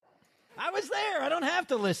was there. I don't have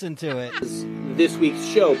to listen to it. This week's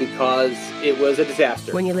show because it was a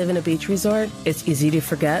disaster. When you live in a beach resort, it's easy to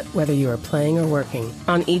forget whether you are playing or working.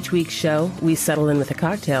 On each week's show, we settle in with a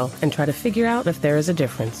cocktail and try to figure out if there is a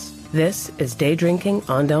difference. This is Day Drinking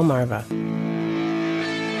on Delmarva.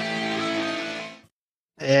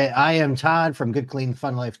 I am Todd from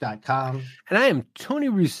GoodCleanFunLife.com. And I am Tony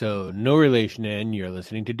Russo, no relation, and you're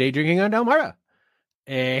listening to Day Drinking on Delmarva,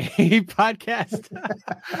 a podcast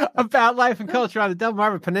about life and culture on the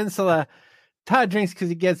Delmarva Peninsula. Todd drinks because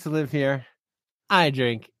he gets to live here. I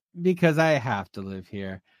drink because I have to live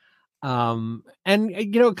here. And,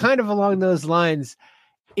 you know, kind of along those lines,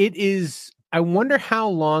 I wonder how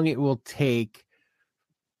long it will take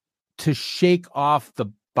to shake off the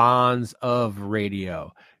bonds of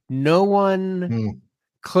radio. No one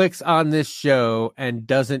clicks on this show and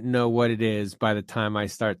doesn't know what it is by the time I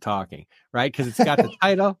start talking, right? Because it's got the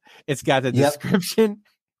title, it's got the description.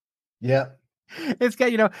 Yep. It's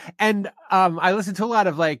got, you know, and I listen to a lot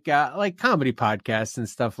of like comedy podcasts and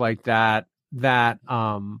stuff like that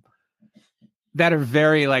are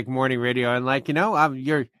very like morning radio, and like, you know,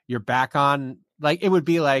 you're back on, like, it would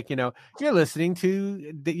be like, you know, you're listening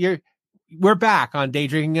to we're back on Day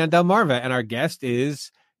Drinking on Delmarva, and our guest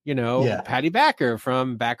is, you know, Patty Backer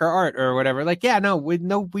from Backer Art or whatever. Like, we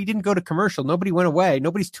didn't go to commercial. Nobody went away.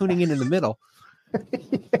 Nobody's tuning in the middle.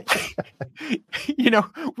 You know,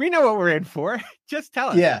 we know what we're in for. Just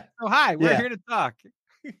tell us. Yeah. Oh, hi, we're here to talk.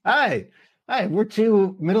 Hi, we're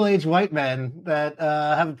two middle-aged white men that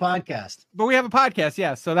have a podcast. But we have a podcast,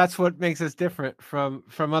 yeah. So that's what makes us different from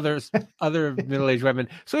other middle-aged white men.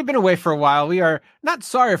 So we've been away for a while. We are not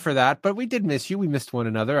sorry for that, but we did miss you. We missed one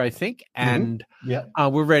another, I think. And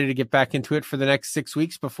we're ready to get back into it for the next 6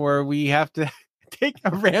 weeks before we have to take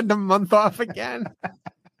a random month off again.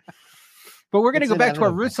 But we're going to go back to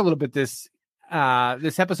our roots a little bit this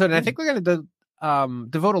episode, and I think we're going to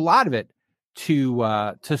devote a lot of it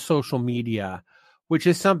to social media, which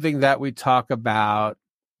is something that we talk about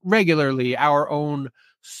regularly, our own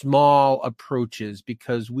small approaches,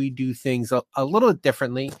 because we do things a little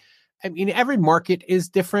differently. I mean, every market is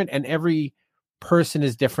different and every person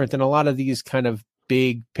is different, and a lot of these kind of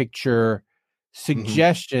big picture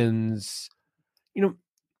suggestions, you know,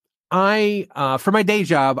 for my day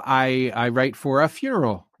job, I write for a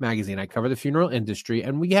funeral magazine. I cover the funeral industry,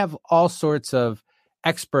 and we have all sorts of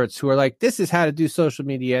experts who are like, this is how to do social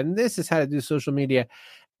media, and this is how to do social media.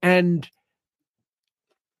 And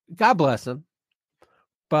God bless them.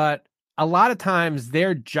 But a lot of times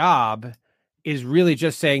their job is really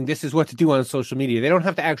just saying, this is what to do on social media. They don't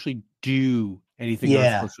have to actually do anything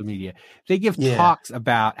on social media. They give talks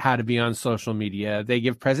about how to be on social media. They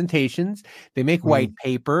give presentations. They make white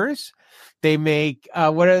papers. They make,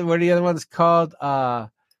 what are the other ones called?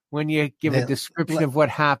 When you give a description of what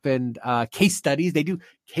happened, case studies. They do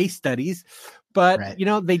case studies, but you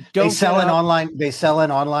know, they don't. They sell an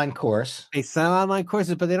online course. They sell online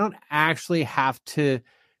courses, but they don't actually have to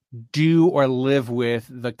do or live with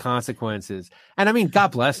the consequences. And I mean,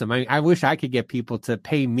 God bless them. I wish I could get people to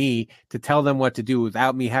pay me to tell them what to do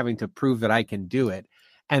without me having to prove that I can do it.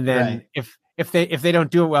 And then if they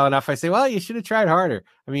don't do it well enough, I say, well, you should have tried harder.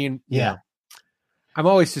 I mean, you know, I'm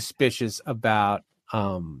always suspicious about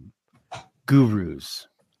gurus.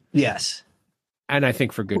 Yes. And I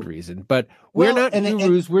think for good reason, but we're not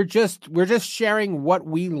gurus. We're just sharing what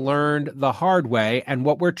we learned the hard way and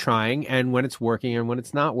what we're trying and when it's working and when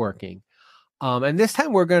it's not working. And this week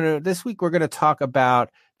we're going to talk about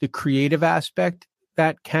the creative aspect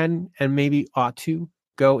that can and maybe ought to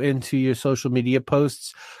go into your social media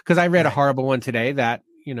posts. Cause I read a horrible one today that,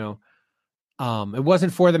 you know, it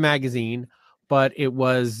wasn't for the magazine, but it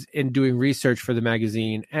was in doing research for the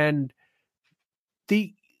magazine. And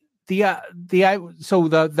the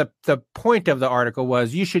point of the article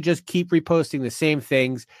was you should just keep reposting the same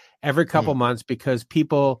things every couple months because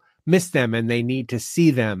people miss them and they need to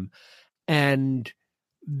see them. And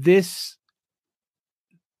this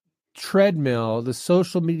treadmill, the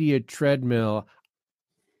social media treadmill,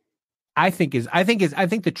 I think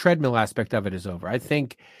the treadmill aspect of it is over. I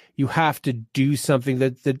think you have to do something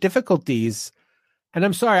that the difficulties. And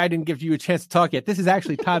I'm sorry I didn't give you a chance to talk yet. This is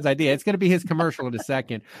actually Todd's idea. It's going to be his commercial in a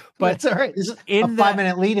second. But it's all right. This is a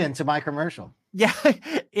 5-minute lead into my commercial. Yeah,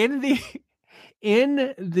 in the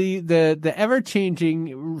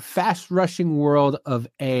ever-changing, fast-rushing world of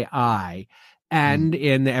AI, and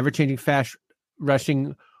in the ever-changing,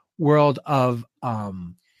 fast-rushing world of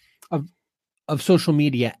social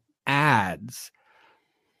media ads,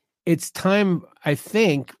 it's time. I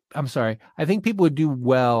think people would do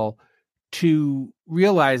well to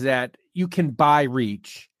realize that you can buy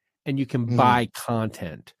reach and you can buy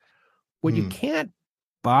content, What you can't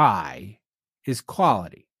buy is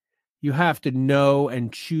quality. You have to know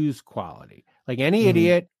and choose quality. Like any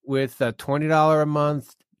idiot with a $20 a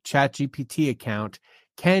month ChatGPT account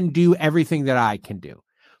can do everything that I can do,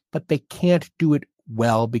 but they can't do it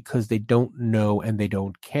well because they don't know and they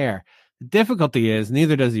don't care. The difficulty is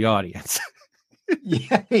neither does the audience.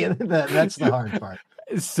 That's the hard part.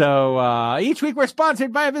 So each week we're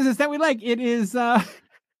sponsored by a business that we like. It is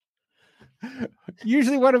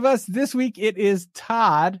usually one of us. This week it is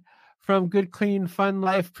Todd from Good Clean Fun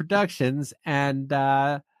Life Productions. And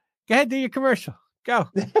go ahead, do your commercial. Go.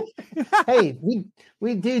 Hey,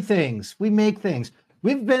 we do things. We make things.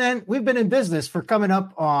 We've been in business for coming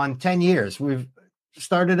up on 10 years. We've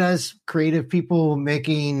started as creative people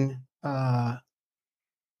making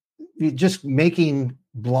just making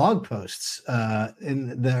blog posts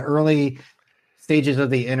in the early stages of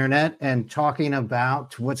the internet and talking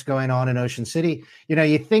about what's going on in Ocean City. You know,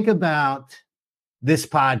 you think about this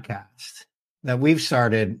podcast that we've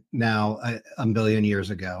started now a million years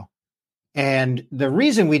ago. And the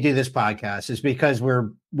reason we do this podcast is because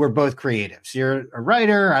we're both creatives. You're a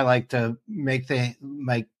writer. I like to make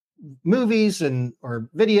movies or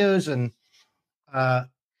videos,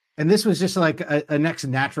 and this was just like a next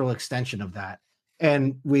natural extension of that.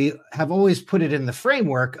 And we have always put it in the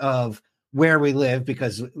framework of where we live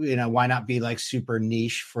because, you know, why not be like super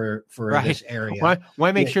niche for this area?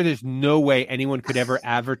 Why make sure there's no way anyone could ever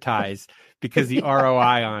advertise because the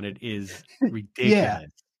ROI on it is ridiculous. Yeah.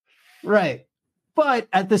 Right. But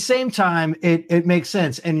at the same time, it makes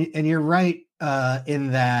sense. And you're right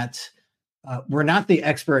in that we're not the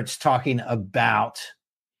experts talking about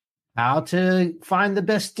how to find the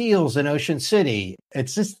best deals in Ocean City.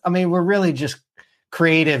 It's just, I mean, we're really just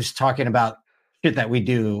creatives talking about shit that we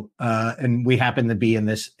do. And we happen to be in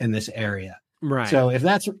this area. Right. So if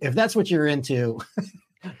that's what you're into,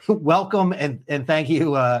 welcome. And thank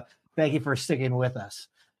you. Thank you for sticking with us.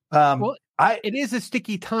 Well, it is a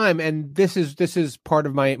sticky time, and this is part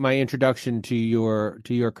of my introduction to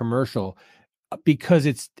your commercial,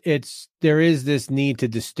 because there is this need to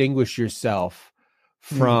distinguish yourself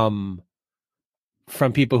from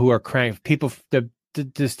people who are to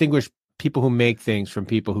distinguish people who make things from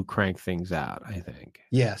people who crank things out, I think.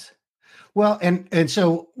 Yes. Well, and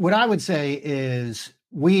so what I would say is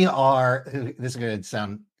we are, this is going to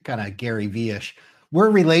sound kind of Gary V-ish, we're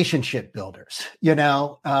relationship builders, you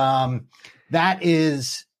know. That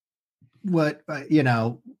is what,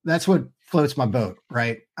 that's what floats my boat,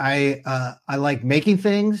 right? I like making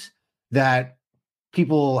things that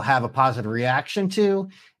people have a positive reaction to.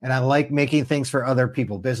 And I like making things for other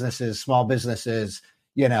people, businesses, small businesses,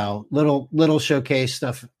 you know, little showcase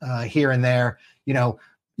stuff here and there. You know,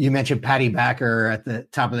 you mentioned Patty Backer at the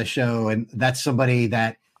top of the show, and that's somebody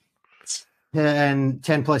that 10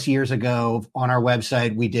 plus years ago on our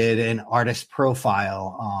website, we did an artist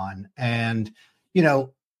profile on, and, you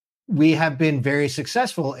know, we have been very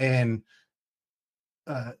successful in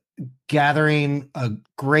gathering a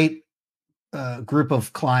great group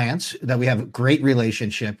of clients that we have a great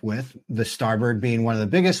relationship with, the Starboard being one of the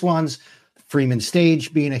biggest ones, Freeman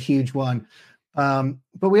Stage being a huge one.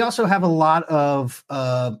 But we also have a lot of,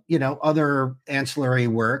 other ancillary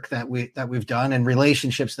work that we've done and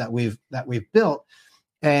relationships that we've built.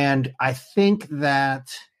 And I think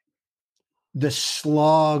that the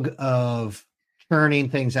slog of turning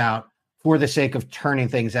things out for the sake of turning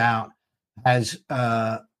things out has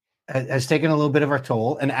taken a little bit of our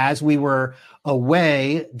toll. And as we were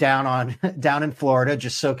away down in Florida,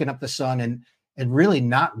 just soaking up the sun and really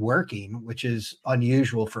not working, which is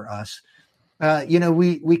unusual for us,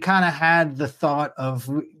 we kind of had the thought of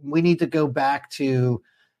we need to go back to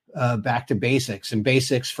basics. And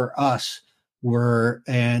basics for us were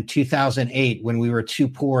in 2008 when we were too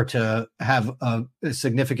poor to have a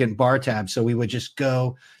significant bar tab. So we would just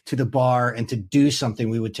go to the bar, and to do something,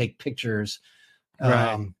 we would take pictures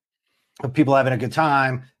of people having a good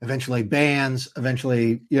time, eventually bands,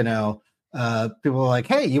 eventually, people were like,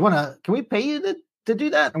 hey, can we pay you to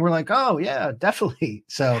do that? And we're like, oh yeah, definitely.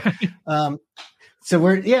 So, that's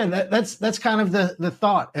kind of the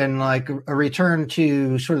thought, and like a return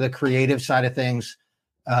to sort of the creative side of things.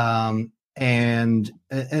 And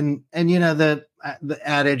the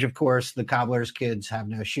adage, of course, the cobbler's kids have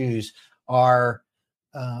no shoes, are,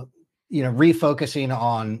 refocusing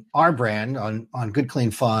on our brand, on Good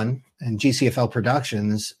Clean Fun and GCFL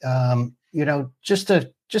Productions, just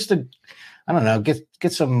to I don't know,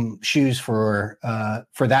 get some shoes for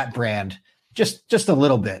that brand, just a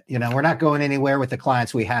little bit. We're not going anywhere with the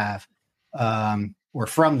clients we have, or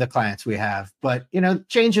from the clients we have, but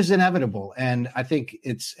change is inevitable, and I think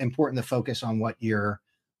it's important to focus on what you're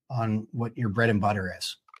on what your bread and butter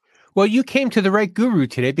is. Well, you came to the right guru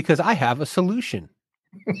today because I have a solution.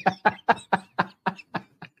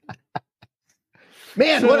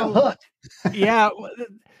 Man, what a hook. Yeah.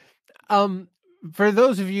 For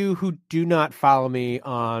those of you who do not follow me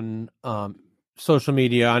on social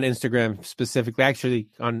media, on Instagram specifically, actually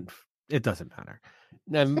it doesn't matter.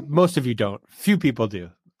 Most of you don't. Few people do.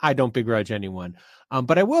 I don't begrudge anyone.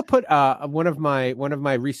 But I will put one of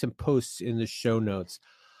my recent posts in the show notes.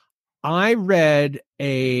 I read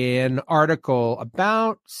an article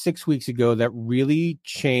about 6 weeks ago that really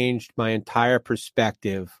changed my entire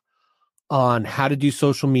perspective on how to do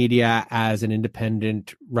social media as an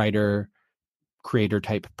independent writer, creator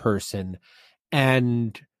type person.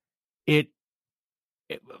 And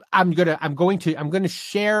I'm going to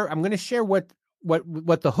share what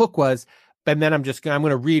the hook was, and then I'm going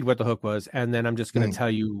to read what the hook was, and then I'm just going to tell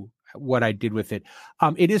you what I did with it.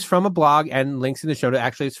 It is from a blog, and links in the show notes.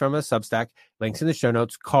 Actually, it's from a Substack, links in the show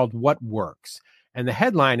notes, called What Works. And the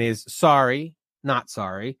headline is Sorry, Not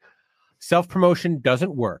Sorry. Self-promotion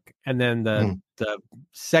doesn't work. And then the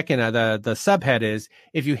second, the subhead is,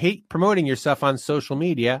 if you hate promoting yourself on social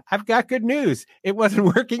media, I've got good news. It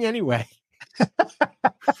wasn't working anyway.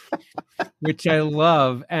 Which I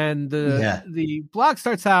love. And the blog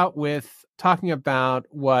starts out with talking about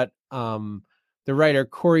what the writer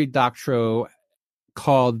Cory Doctorow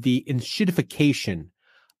called the enshittification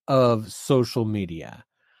of social media.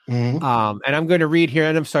 And I'm going to read here,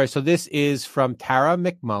 and I'm sorry. So this is from Tara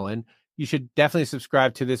McMullen. You should definitely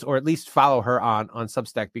subscribe to this, or at least follow her on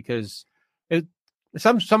Substack, because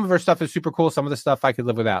some of her stuff is super cool. Some of the stuff I could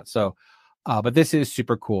live without. So, but this is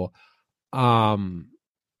super cool. And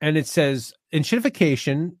it says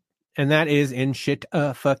enshittification, and that is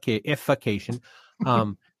enshittification,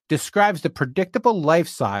 describes the predictable life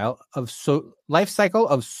cycle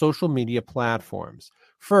of social media platforms.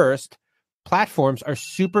 First, platforms are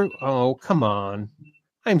super. Oh, come on!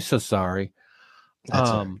 I'm so sorry.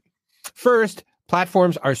 First,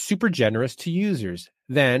 platforms are super generous to users.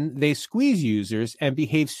 Then they squeeze users and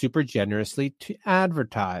behave super generously to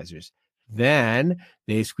advertisers. Then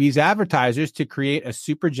they squeeze advertisers to create a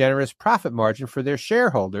super generous profit margin for their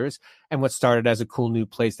shareholders. And what started as a cool new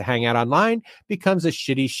place to hang out online becomes a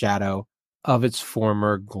shitty shadow of its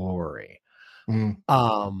former glory. And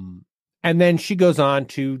then she goes on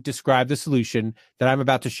to describe the solution that I'm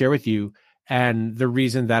about to share with you, and the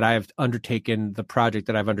reason that I've undertaken the project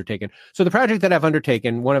that I've undertaken. So the project that I've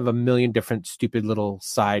undertaken, one of a million different stupid little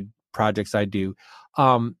side projects I do.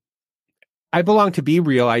 I belong to Be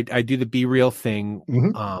Real. I do the Be Real thing,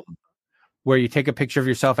 where you take a picture of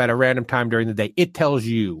yourself at a random time during the day. It tells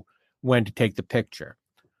you when to take the picture.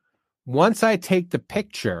 Once I take the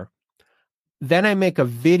picture, then I make a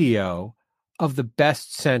video of the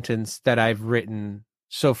best sentence that I've written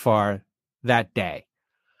so far that day.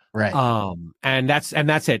 Right. And that's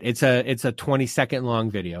it. It's a 20-second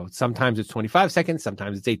long video. Sometimes it's 25 seconds.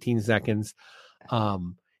 Sometimes it's 18 seconds.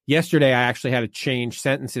 Yesterday I actually had to change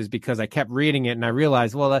sentences because I kept reading it and I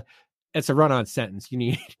realized, well, it's a run-on sentence. You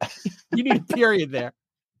need a period there.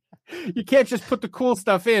 You can't just put the cool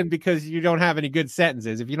stuff in because you don't have any good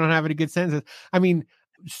sentences. If you don't have any good sentences, I mean,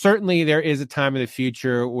 certainly there is a time in the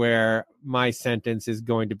future where my sentence is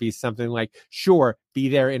going to be something like, sure, be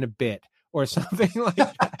there in a bit, or something like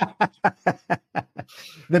that.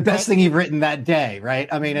 The best thing you've written that day, right?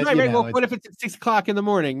 I mean, right. Well, what if it's at 6 o'clock in the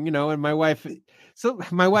morning, and my wife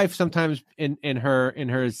sometimes in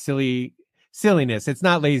her silliness, it's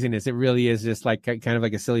not laziness. It really is just like kind of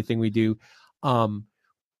like a silly thing we do. On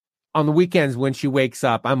the weekends when she wakes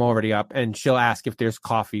up, I'm already up, and she'll ask if there's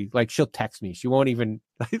coffee. Like, she'll text me. She won't even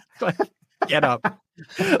get up.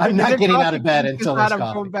 I'm not getting out of bed until there's coffee.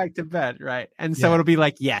 I'm going back to bed, right? And so it'll be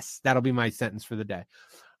like, yes, that'll be my sentence for the day.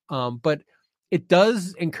 But it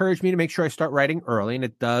does encourage me to make sure I start writing early, and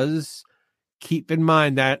it does keep in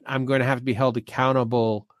mind that I'm going to have to be held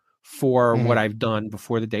accountable for what I've done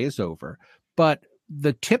before the day is over. But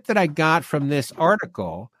the tip that I got from this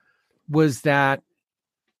article was that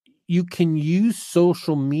you can use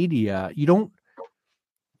social media. You don't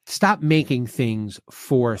stop making things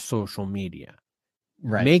for social media.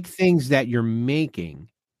 Right. Make things that you're making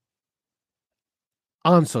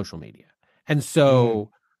on social media. And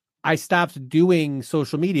so I stopped doing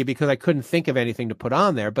social media because I couldn't think of anything to put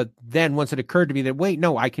on there. But then once it occurred to me that, wait,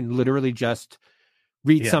 no, I can literally just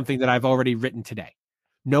read something that I've already written today.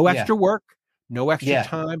 No extra work, no extra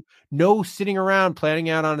time, no sitting around planning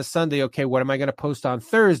out on a Sunday. Okay, what am I going to post on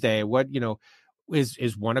Thursday? What,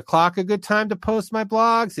 is 1 o'clock a good time to post my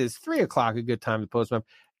blogs? Is 3 o'clock a good time to post my?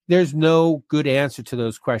 there's no good answer to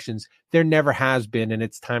those questions. There never has been, and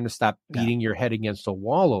it's time to stop beating your head against a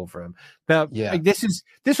wall over them. Like,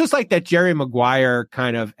 this was like that Jerry Maguire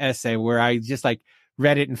kind of essay where I just like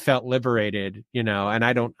read it and felt liberated, and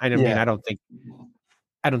I don't think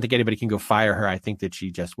anybody can go fire her. I think that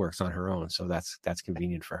she just works on her own, so that's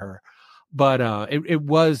convenient for her. But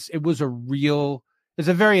it's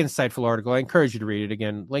a very insightful article. I encourage you to read it.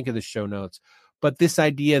 Again, link in the show notes. But this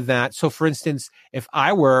idea that, so for instance, if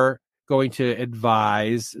I were going to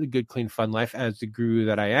advise a Good, Clean, Fun Life as the guru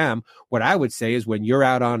that I am, what I would say is when you're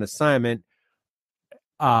out on assignment,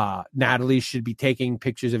 Natalie should be taking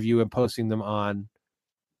pictures of you and posting them on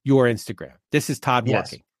your Instagram. This is Todd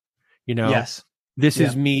working, Yes. This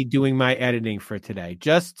is me doing my editing for today.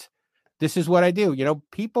 This is what I do.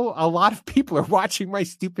 A lot of people are watching my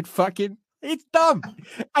stupid fucking. It's dumb.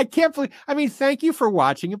 I can't believe. I mean, thank you for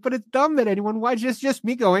watching it, but it's dumb that anyone watches. It's just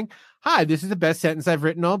me going, "Hi, this is the best sentence I've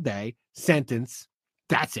written all day." Sentence.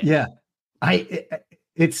 That's it. Yeah,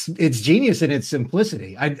 it's genius in its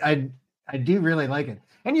simplicity. I do really like it,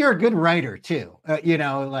 and you're a good writer too.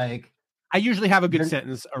 Like I usually have a good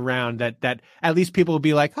sentence around that at least people will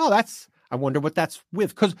be like, "Oh, I wonder what that's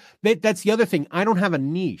with," because that's the other thing. I don't have a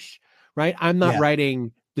niche, right? I'm not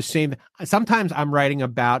writing the same. Sometimes I'm writing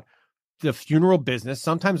about the funeral business.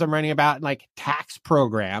 Sometimes I'm writing about like tax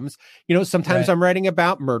programs. Sometimes I'm writing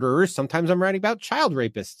about murderers. Sometimes I'm writing about child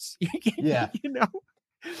rapists.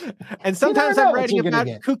 And sometimes I'm writing about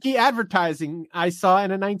kooky advertising I saw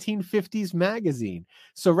in a 1950s magazine.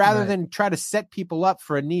 So rather than try to set people up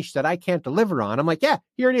for a niche that I can't deliver on, I'm like, yeah,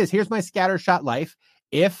 here it is. Here's my scattershot life.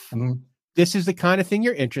 If this is the kind of thing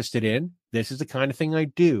you're interested in, this is the kind of thing I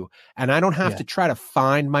do. And I don't have to try to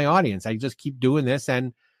find my audience. I just keep doing this,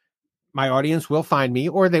 and my audience will find me,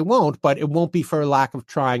 or they won't, but it won't be for a lack of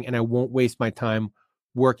trying, and I won't waste my time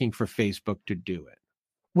working for Facebook to do it.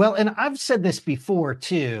 Well, and I've said this before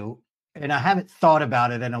too, and I haven't thought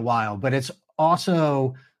about it in a while, but it's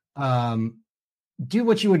also do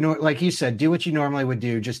what you would like you said, do what you normally would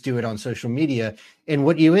do, just do it on social media. And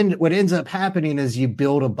what ends up happening is you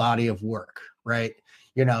build a body of work, right?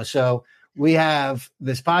 So we have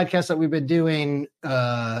this podcast that we've been doing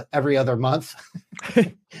every other month.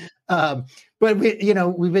 But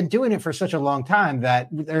we've been doing it for such a long time that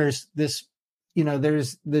there's this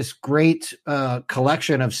great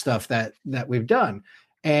collection of stuff that we've done.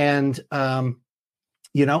 And,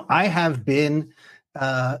 I have been,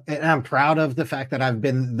 and I'm proud of the fact that I've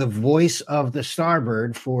been the voice of the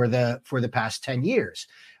Starbird for the past 10 years,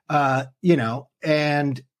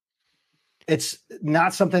 and it's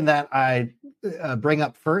not something that I bring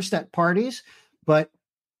up first at parties, but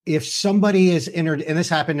if somebody is and this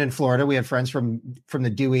happened in Florida, we had friends from the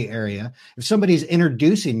Dewey area. If somebody's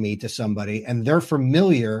introducing me to somebody and they're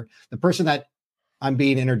familiar, the person that I'm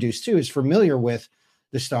being introduced to is familiar with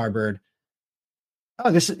the Starbird.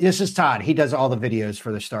 Oh, this is Todd. He does all the videos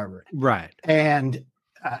for the Starbird. Right. And,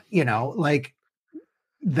 like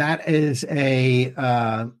that is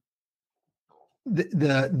the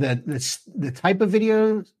type of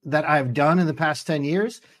video that I've done in the past 10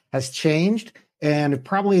 years has changed. And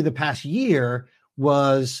probably the past year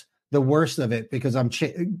was the worst of it because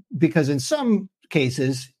because in some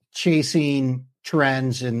cases chasing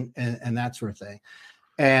trends and that sort of thing.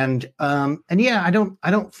 And yeah, I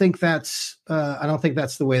don't think that's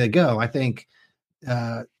the way to go. I think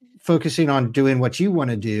focusing on doing what you want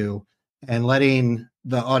to do and letting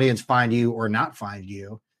the audience find you or not find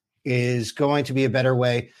you is going to be a better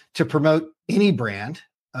way to promote any brand.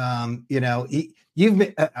 You've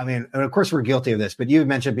been, and of course we're guilty of this, but you've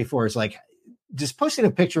mentioned before, it's like just posting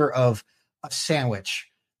a picture of a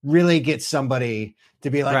sandwich really gets somebody to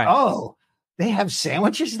be like, oh, they have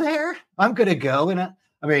sandwiches there. I'm going to go. And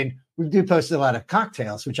we do post a lot of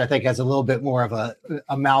cocktails, which I think has a little bit more of a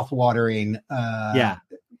mouth-watering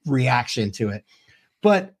reaction to it.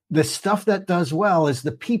 But the stuff that does well is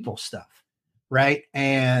the people stuff, right?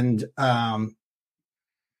 And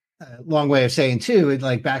long way of saying too,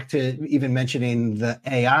 like back to even mentioning the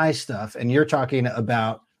AI stuff, and you're talking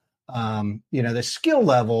about the skill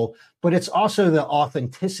level, but it's also the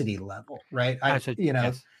authenticity level, right?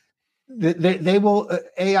 Yes. They will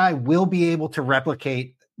AI will be able to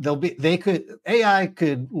replicate. AI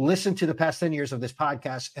could listen to the past 10 years of this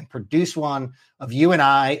podcast and produce one of you and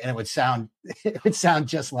I, and it would sound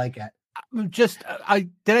just like it.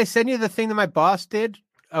 Did I send you the thing that my boss did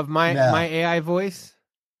of my AI voice?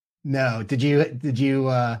 No. Did you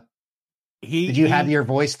have your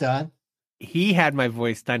voice done? He had my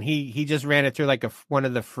voice done. He just ran it through like one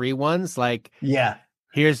of the free ones. Like, yeah,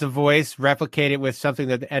 here's the voice, replicate it with something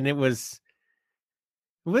it was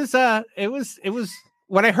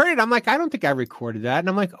when I heard it, I'm like, I don't think I recorded that. And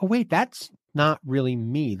I'm like, oh wait, that's not really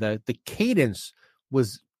me. The cadence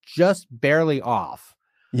was just barely off.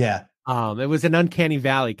 Yeah. It was an uncanny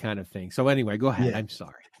valley kind of thing. So anyway, go ahead. Yeah. I'm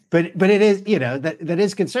sorry. But it is, that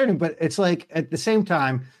is concerning, but it's like at the same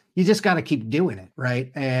time, you just got to keep doing it.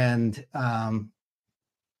 Right. And, I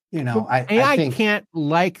think can't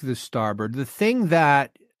like the Starboard. The thing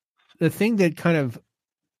that kind of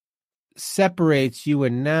separates you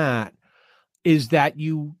and Nat is that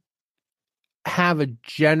you have a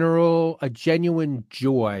genuine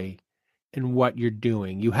joy in what you're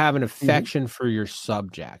doing. You have an affection for your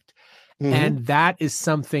subject. And that is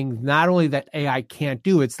something not only that AI can't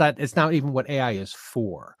do, it's not even what AI is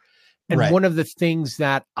for. And one of the things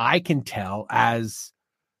that I can tell as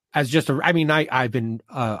just I've been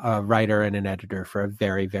a writer and an editor for a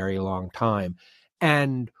very, very long time.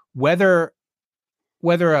 And whether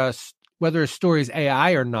a story is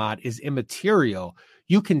AI or not is immaterial.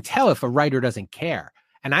 You can tell if a writer doesn't care.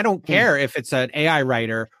 And I don't care if it's an AI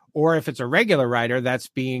writer or if it's a regular writer that's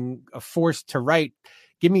being forced to write.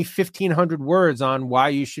 Give me 1,500 words on why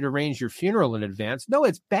you should arrange your funeral in advance. No,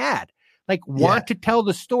 it's bad. Like, want to tell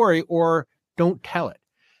the story or don't tell it.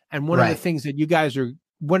 And one of the things that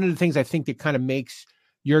one of the things I think that kind of makes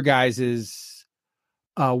your guys'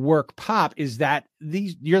 work pop is that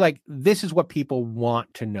you're like, this is what people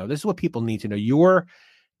want to know. This is what people need to know. You're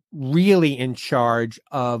really in charge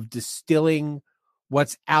of distilling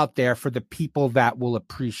what's out there for the people that will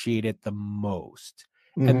appreciate it the most.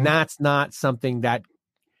 And that's not something that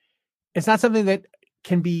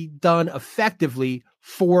can be done effectively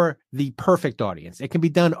for the perfect audience. It can be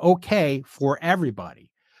done okay for everybody,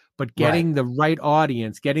 but getting the right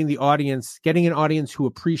audience, getting an audience who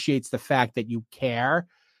appreciates the fact that you care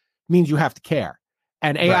means you have to care.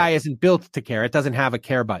 And AI isn't built to care. It doesn't have a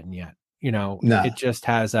care button yet. It just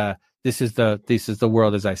has this is the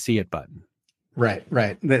world as I see it button. Right.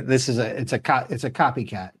 It's a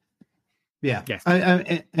copycat. Yeah. Yes.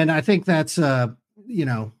 And I think that's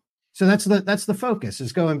so that's the focus,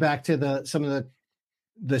 is going back to some of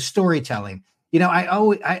the storytelling. I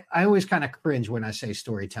always kind of cringe when I say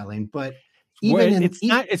storytelling, but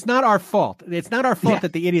it's not our fault. It's not our fault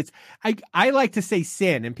that the idiots. I like to say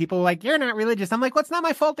sin, and people are like, you're not religious. I'm like, well, it's not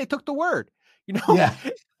my fault. They took the word. Yeah.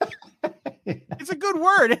 It's a good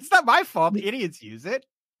word. It's not my fault. The idiots use it.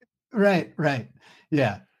 Right.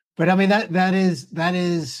 Yeah. But I mean, that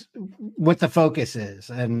is what the focus is.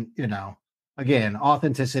 And, again,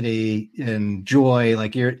 authenticity and joy,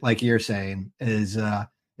 like you're saying, is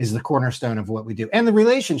the cornerstone of what we do, and the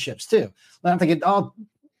relationships too. I don't think it all,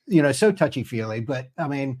 so touchy feely, but I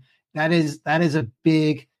mean, that is a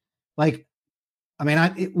big, when I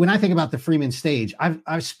think about the Freeman stage,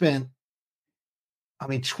 I've spent,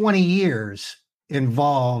 20 years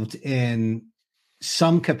involved in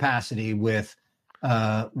some capacity with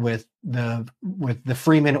the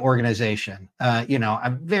Freeman organization.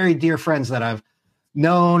 I'm very dear friends that I've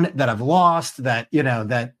known, that I've lost, that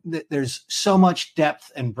there's so much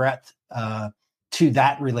depth and breadth to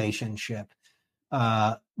that relationship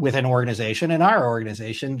with an organization, and our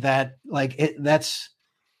organization, that that's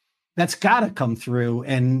got to come through,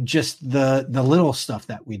 and just the little stuff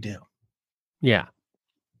that we do. Yeah.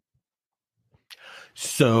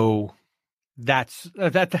 So that's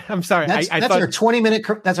I'm sorry. That's our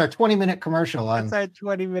 20-minute. That's our 20-minute commercial. That's our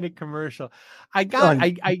 20-minute commercial. I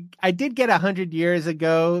did get 100 years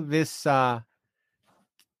ago. This, last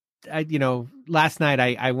night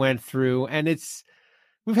I went through, and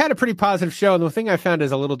we've had a pretty positive show. And the thing I found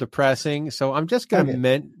is a little depressing. So I'm just going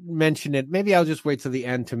to mention it. Maybe I'll just wait till the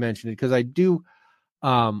end to mention it, because I do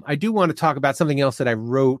want to talk about something else that I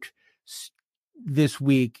wrote this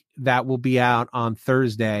week that will be out on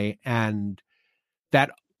Thursday, and that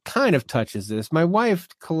kind of touches this. My wife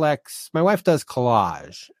does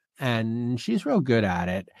collage, and she's real good at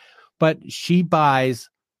it, but she buys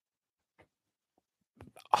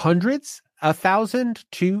hundreds, 1,000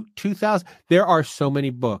 to 2,000. There are so many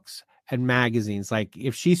books and magazines. Like,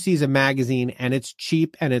 if she sees a magazine and it's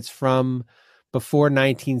cheap and it's from before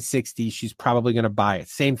 1960, she's probably going to buy it.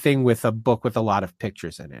 Same thing with a book with a lot of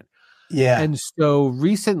pictures in it. Yeah. And so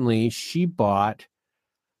recently she bought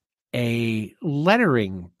a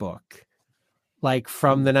lettering book, like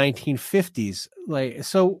from the 1950s.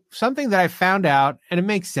 So something that I found out, and it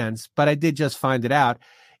makes sense, but I did just find it out,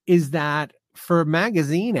 is that for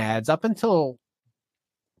magazine ads up until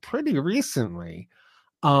pretty recently,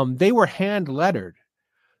 they were hand lettered,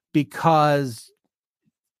 because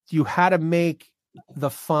you had to make the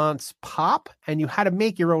fonts pop, and you had to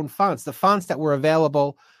make your own fonts. The fonts that were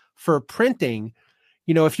available for printing,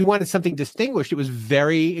 if you wanted something distinguished, it was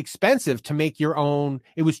very expensive to make your own.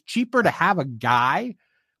 It was cheaper to have a guy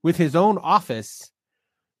with his own office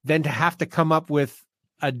than to have to come up with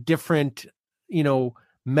a different,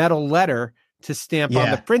 metal letter to stamp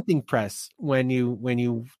on the printing press when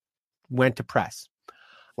you went to press.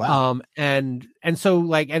 Wow. And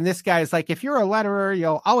so and this guy is like, if you're a letterer,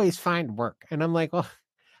 you'll always find work. And I'm like, well,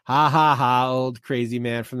 ha ha ha, old crazy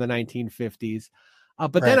man from the 1950s.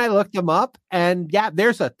 But then I looked him up, and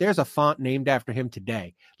there's a font named after him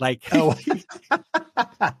today. Like,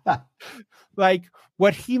 like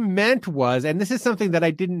what he meant was, and this is something that I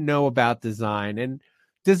didn't know about design and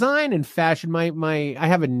fashion. I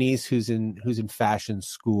have a niece who's in fashion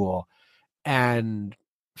school, and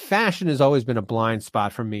fashion has always been a blind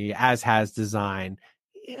spot for me, as has design.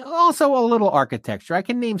 Also a little architecture. I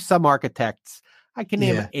can name some architects. I can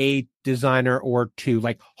name a designer or two,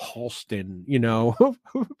 like Halston,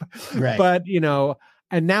 right. But,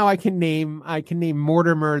 and now I can name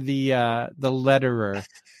Mortimer, the letterer.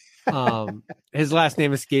 His last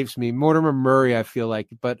name escapes me, Mortimer Murray, I feel like,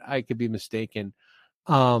 but I could be mistaken.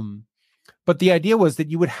 But the idea was that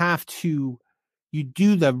you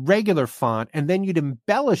do the regular font and then you'd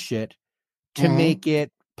embellish it to make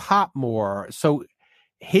it pop more. So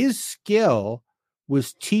his skill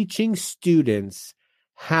was teaching students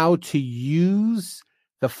how to use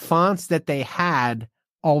the fonts that they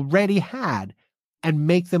already had and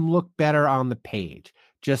make them look better on the page.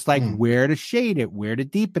 Just like where to shade it, where to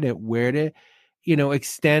deepen it, where to,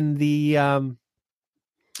 extend the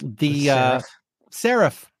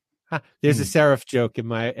serif. There's a serif joke in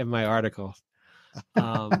my article.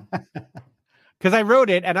 Because I wrote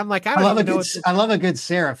it and I'm like, I love a good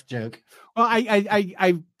serif joke. Well,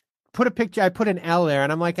 I put a picture, I put an L there,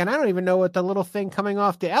 and I'm like, and I don't even know what the little thing coming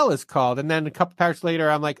off the L is called. And then a couple paragraphs later,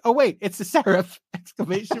 I'm like, oh wait, it's a serif!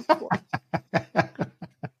 Exclamation point.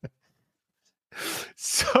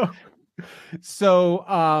 So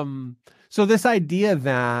this idea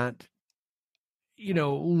that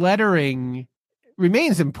lettering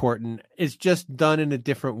remains important is just done in a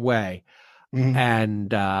different way.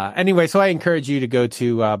 And anyway, so I encourage you to go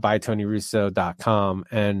to buytonyrusso.com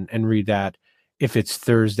and read that if it's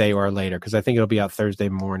Thursday or later, because I think it'll be out Thursday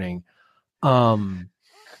morning. I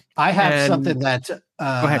have something that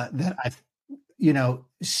I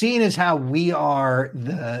seen as how we are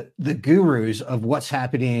the gurus of what's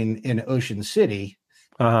happening in Ocean City.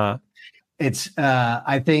 It's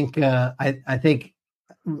I think it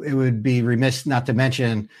would be remiss not to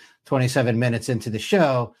mention 27 minutes into the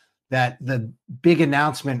show that the big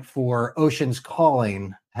announcement for Ocean's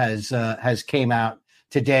Calling has came out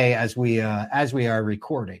today as we are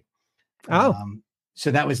recording.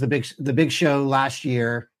 So that was the big show last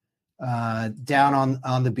year, down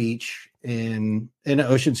on the beach in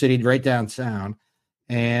Ocean City, right downtown,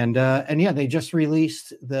 and they just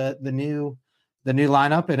released the new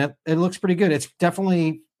lineup, and it looks pretty good. It's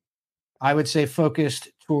definitely, I would say, focused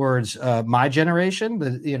towards my generation,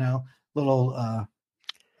 the little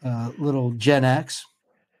Gen X.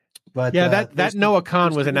 But that Noah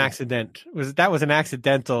Khan was an accident. Was an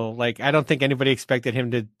accidental. Like, I don't think anybody expected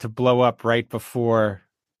him to blow up right before,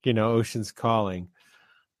 Ocean's Calling.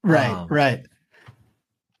 Right.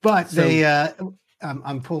 But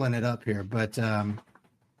I'm pulling it up here. But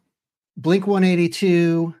Blink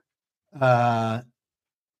 182.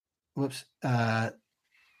 Whoops.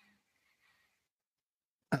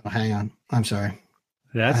 Hang on. I'm sorry.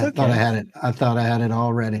 That's okay. I thought I had it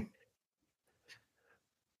already.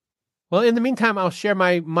 Well, in the meantime, I'll share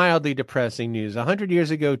my mildly depressing news. 100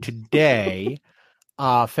 years ago today,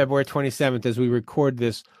 February 27th, as we record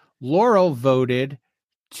this, Laurel voted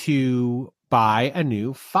to buy a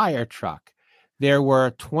new fire truck. There were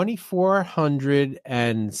 2,400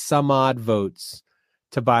 and some odd votes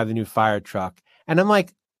to buy the new fire truck. And I'm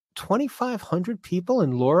like, 2,500 people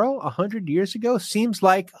in Laurel 100 years ago seems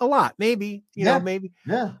like a lot. Maybe, maybe.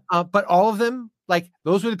 Yeah. But all of them,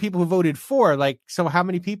 those were the people who voted for. So how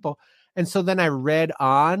many people? And so then I read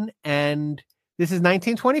on, and this is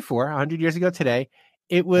 1924, 100 years ago today.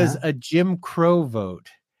 It was a Jim Crow vote.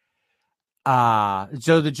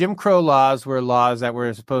 So the Jim Crow laws were laws that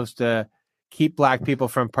were supposed to keep Black people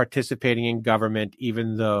from participating in government,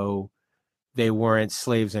 even though they weren't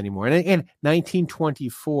slaves anymore. And in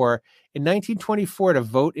 1924, to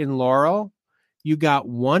vote in Laurel, you got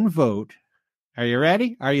one vote. Are you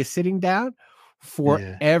ready? Are you sitting down?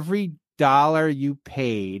 For every dollar you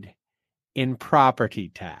paid in property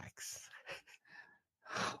tax.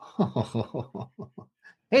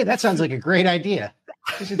 Hey, that sounds like a great idea.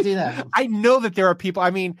 We should do that. I know that there are people. I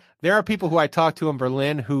mean, there are people who I talk to in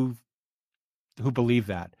Berlin who believe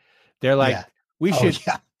that. They're like, We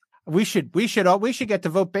should get to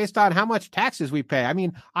vote based on how much taxes we pay. I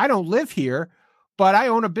mean, I don't live here, but I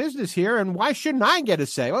own a business here, and why shouldn't I get a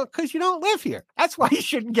say? Well, because you don't live here. That's why you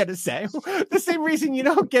shouldn't get a say. The same reason you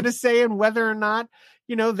don't get a say in whether or not,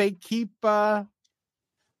 they keep apartheid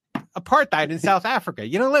in South Africa.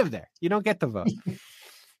 You don't live there. You don't get to vote.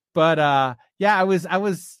 But I was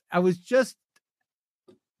just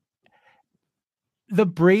the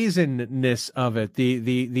brazenness of it,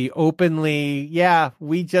 the openly,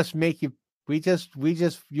 we just make you,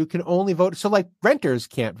 you can only vote. So like renters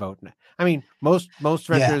can't vote. I mean, most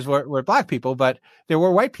renters were black people, but there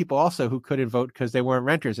were white people also who couldn't vote because they weren't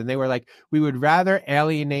renters. And they were like, we would rather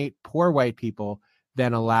alienate poor white people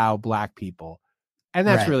than allow black people. And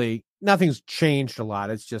that's really, nothing's changed a lot.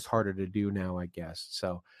 It's just harder to do now, I guess.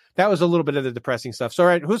 So that was a little bit of the depressing stuff. So, all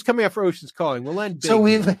right, who's coming up for Ocean's Calling? We'll end big. So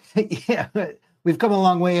we've come a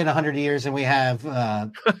long way in 100 years, and we have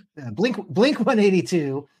Blink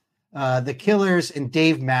 182, the Killers, and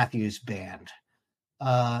Dave Matthews Band.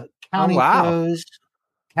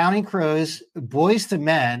 Counting Crows, Boys to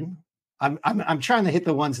Men. I'm trying to hit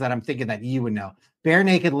the ones that I'm thinking that you would know. Bare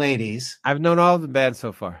Naked Ladies. I've known all of the bands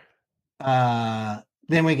so far.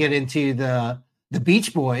 Then we get into the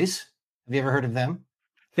Beach Boys. Have you ever heard of them?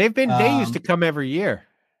 They used to come every year.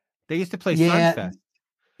 They used to play Sunfest.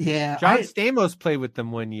 Yeah. John Stamos played with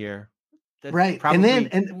them one year. That's right.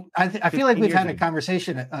 And I feel like we've had a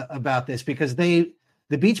conversation about this because the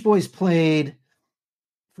Beach Boys played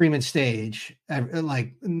Freeman Stage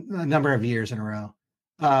like a number of years in a row.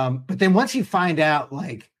 But then once you find out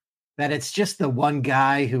like that it's just the one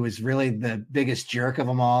guy who is really the biggest jerk of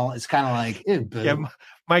them all, it's kind of like, ew, boo. Yeah,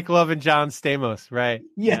 Mike Love and John Stamos, right?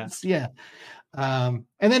 Yes, yeah. And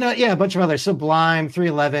then a bunch of others, Sublime,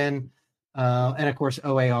 311, and of course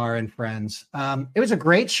OAR and Friends. It was a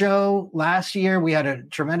great show last year. We had a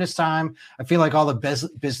tremendous time. I feel like all the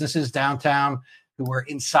businesses downtown who were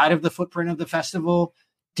inside of the footprint of the festival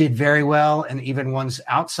did very well, and even ones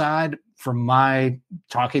outside, from my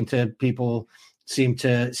talking to people, seemed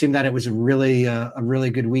that it was a really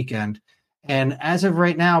good weekend. And as of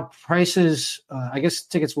right now, prices, I guess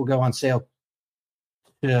tickets will go on sale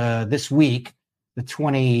this week, the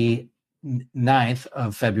 29th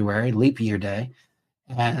of February, leap year day.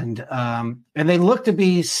 And they look to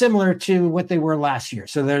be similar to what they were last year.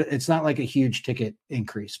 So it's not like a huge ticket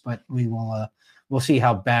increase, but we'll see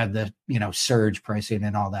how bad the, surge pricing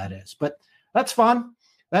and all that is. But that's fun.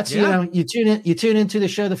 That's, you tune into the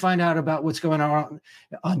show to find out about what's going on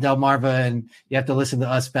Delmarva, and you have to listen to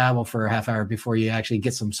us babble for a half hour before you actually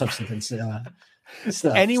get some substance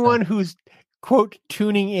stuff. Anyone who's, quote,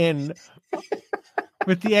 tuning in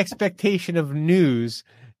with the expectation of news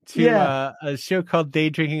to a show called Day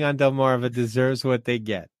Drinking on Delmarva deserves what they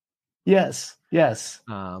get. Yes.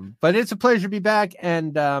 But it's a pleasure to be back,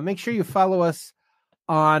 and make sure you follow us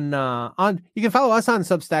on you can follow us on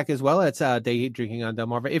Substack as well. It's Day Drinking on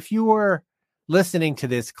Delmarva. If you are listening to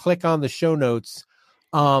this, click on the show notes.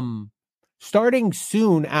 Starting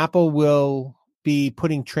soon, Apple will be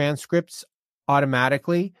putting transcripts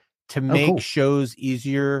automatically to make shows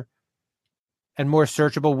easier and more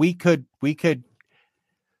searchable. We could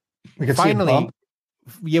finally,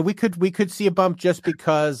 we could see a bump just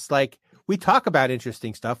because like we talk about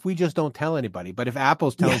interesting stuff. We just don't tell anybody. But if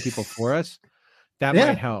Apple's telling people for us, that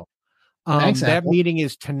might help. Thanks, that Apple. meeting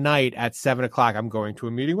is tonight at 7:00. I'm going to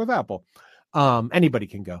a meeting with Apple. Anybody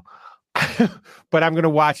can go, but I'm going to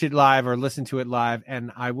watch it live or listen to it live,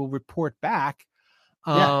 and I will report back.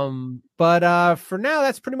 But for now,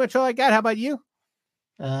 that's pretty much all I got. How about you?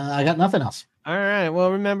 I got nothing else. All right.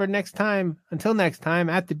 Well, remember until next time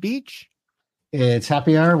at the beach. It's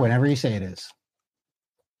happy hour whenever you say it is.